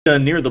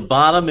Near the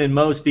bottom in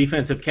most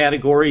defensive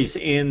categories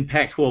in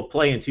Pac-12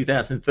 play in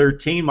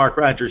 2013.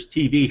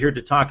 MarkRogersTV here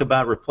to talk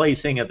about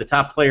replacing the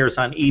top players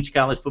on each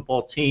college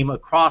football team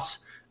across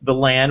the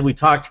land. We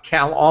talked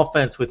Cal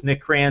offense with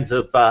Nick Kranz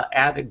of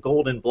at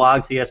Golden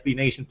Blogs, the SB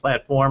Nation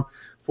platform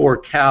for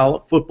Cal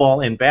football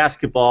and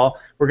basketball.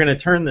 We're going to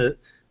turn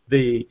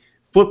the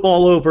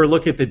football over,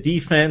 look at the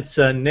defense.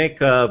 Nick,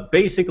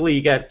 basically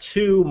you got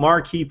two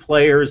marquee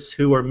players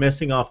who are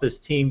missing off this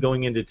team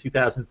going into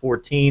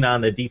 2014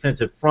 on the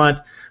defensive front.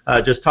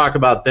 Just talk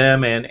about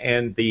them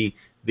and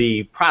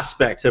the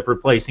prospects of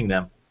replacing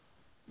them.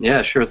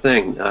 Yeah, sure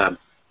thing.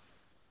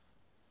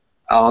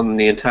 On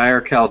the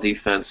entire Cal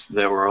defense,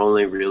 there were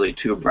only really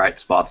two bright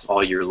spots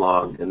all year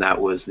long, and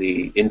that was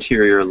the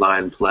interior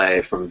line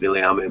play from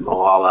Villiami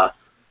Moala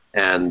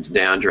and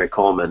DeAndre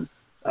Coleman.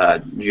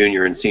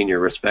 Junior and senior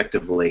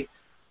respectively.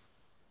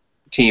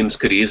 Teams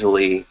could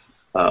easily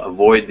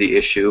avoid the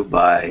issue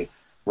by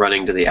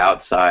running to the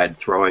outside,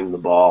 throwing the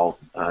ball.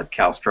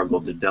 Cal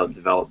struggled to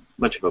develop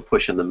much of a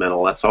push in the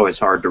middle. That's always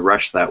hard to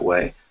rush that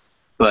way.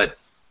 But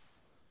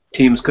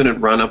teams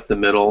couldn't run up the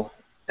middle,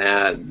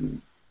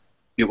 and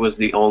it was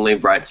the only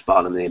bright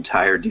spot in the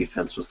entire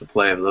defense was the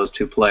play of those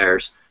two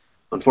players.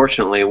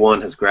 Unfortunately,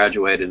 one has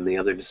graduated and the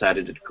other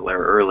decided to declare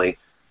early,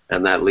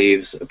 and that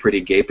leaves a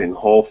pretty gaping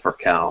hole for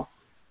Cal.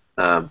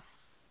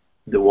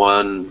 The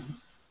one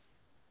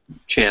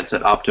chance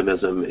at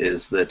optimism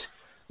is that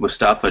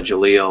Mustafa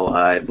Galil,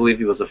 I believe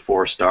he was a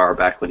 4-star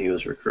back when he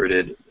was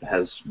recruited,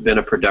 has been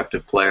a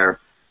productive player,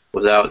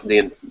 was out the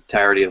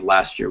entirety of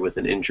last year with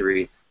an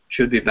injury,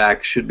 should be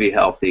back, should be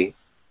healthy.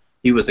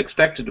 He was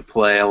expected to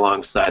play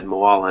alongside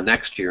Moala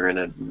next year in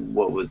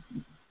what was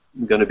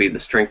going to be the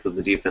strength of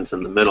the defense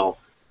in the middle.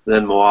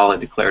 Then Moala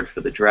declared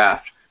for the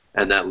draft,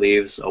 and that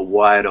leaves a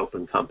wide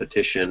open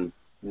competition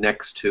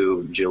next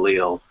to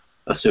Galil,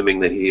 assuming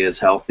that he is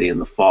healthy in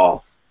the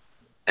fall.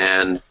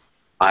 And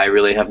I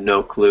really have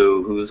no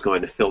clue who's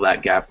going to fill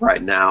that gap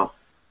right now.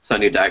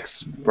 Sonny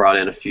Dykes brought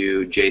in a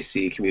few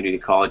JC community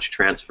college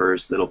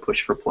transfers that'll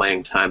push for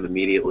playing time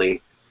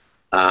immediately.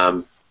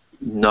 Not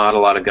a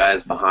lot of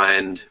guys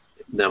behind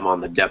them on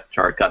the depth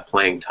chart got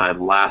playing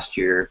time last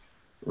year.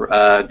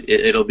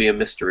 It'll be a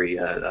mystery,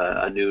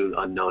 a new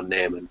unknown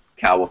name, and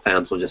Cal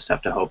fans will just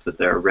have to hope that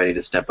they're ready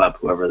to step up,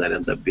 whoever that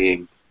ends up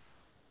being.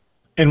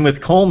 And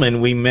with Coleman,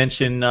 we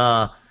mentioned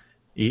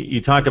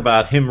you talked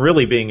about him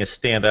really being a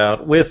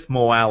standout with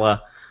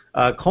Moala.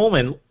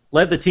 Coleman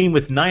led the team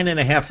with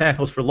 9.5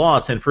 tackles for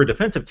loss, and for a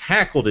defensive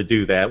tackle to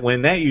do that,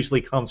 when that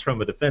usually comes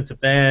from a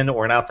defensive end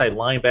or an outside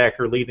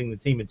linebacker leading the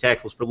team in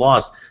tackles for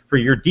loss, for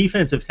your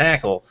defensive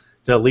tackle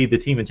to lead the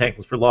team in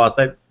tackles for loss,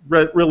 that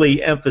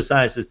really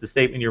emphasizes the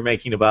statement you're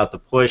making about the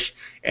push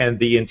and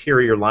the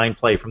interior line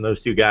play from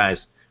those two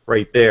guys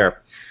right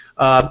there.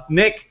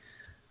 Nick,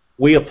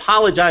 we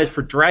apologize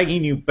for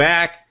dragging you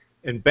back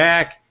and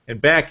back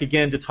and back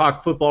again to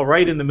talk football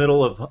right in the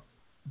middle of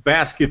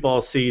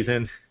basketball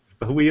season.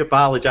 But we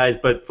apologize,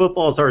 but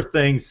football's our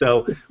thing,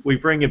 so we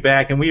bring it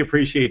back, and we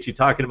appreciate you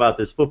talking about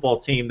this football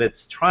team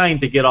that's trying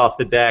to get off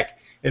the deck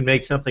and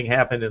make something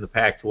happen in the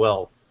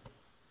Pac-12.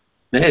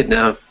 Hey,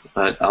 no,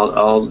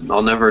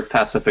 I'll never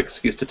pass up an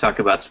excuse to talk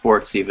about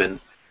sports, even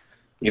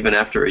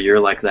after a year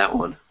like that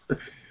one.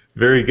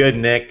 Very good,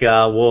 Nick.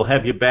 We'll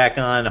have you back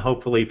on,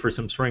 hopefully, for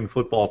some spring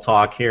football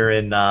talk here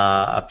in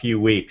a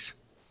few weeks.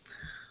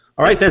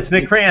 All right, that's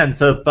Nick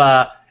Kranz of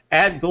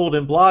at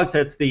Golden Blogs.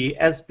 That's the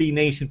SB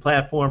Nation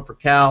platform for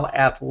Cal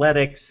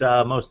athletics,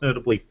 most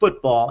notably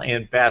football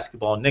and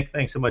basketball. Nick,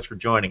 thanks so much for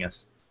joining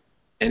us.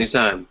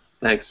 Anytime.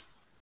 Thanks.